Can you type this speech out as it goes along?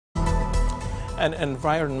An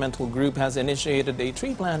environmental group has initiated a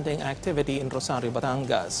tree planting activity in Rosario,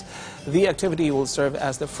 Batangas. The activity will serve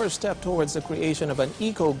as the first step towards the creation of an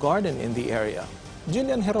eco-garden in the area.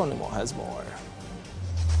 Julian Geronimo has more.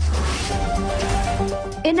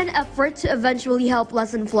 In an effort to eventually help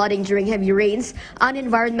lessen flooding during heavy rains, an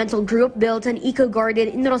environmental group built an eco-garden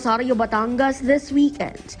in Rosario, Batangas this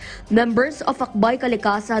weekend. Members of Akbay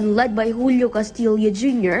Kalikasan, led by Julio Castillo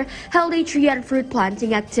Jr., held a tree and fruit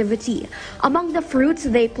planting activity. Among the fruits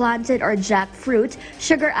they planted are jackfruit,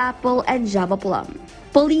 sugar apple, and java plum.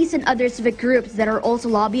 Police and other civic groups that are also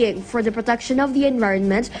lobbying for the protection of the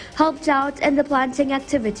environment helped out in the planting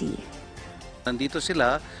activity. Nandito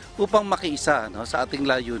sila upang makiisa sa ating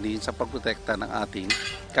layunin sa pagprotekta ng ating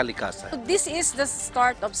kalikasan. This is the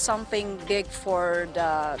start of something big for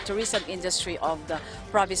the tourism industry of the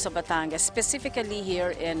province of Batangas, specifically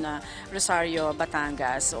here in Rosario,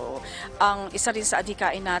 Batangas. So, ang isa rin sa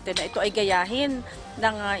adhikain natin na ito ay gayahin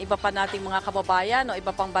ng iba pa nating mga kababayan o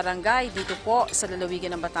iba pang barangay dito po sa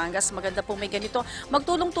lalawigan ng Batangas. Maganda po may ganito.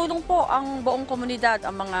 Magtulong-tulong po ang buong komunidad,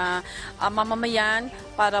 ang mga mamamayan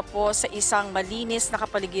para po sa isang malinis na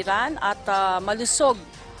kapaligiran at malusog,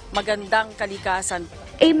 magandang kalikasan.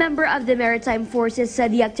 A member of the Maritime Forces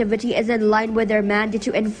said the activity is in line with their mandate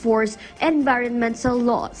to enforce environmental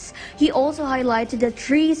laws. He also highlighted that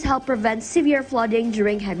trees help prevent severe flooding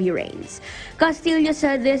during heavy rains. Castillo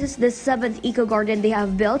said this is the 7th eco-garden they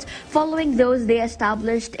have built following those they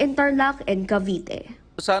established in Tarlac and Cavite.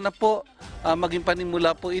 Sana po maging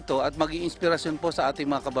panimula po ito at maging inspirasyon po sa ating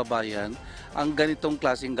mga kababayan ang ganitong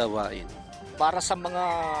klaseng gawain. Para sa mga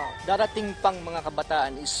darating pang mga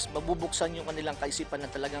kabataan is mabubuksan yung kanilang kaisipan na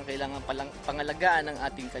talagang kailangan pangalagaan ng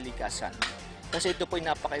ating kalikasan. Kasi ito po ay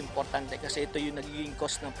napaka-importante kasi ito yung nagiging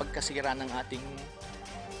cause ng pagkasira ng ating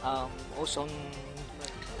ozone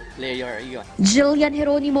layer. Jillian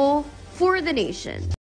Geronimo for the Nation.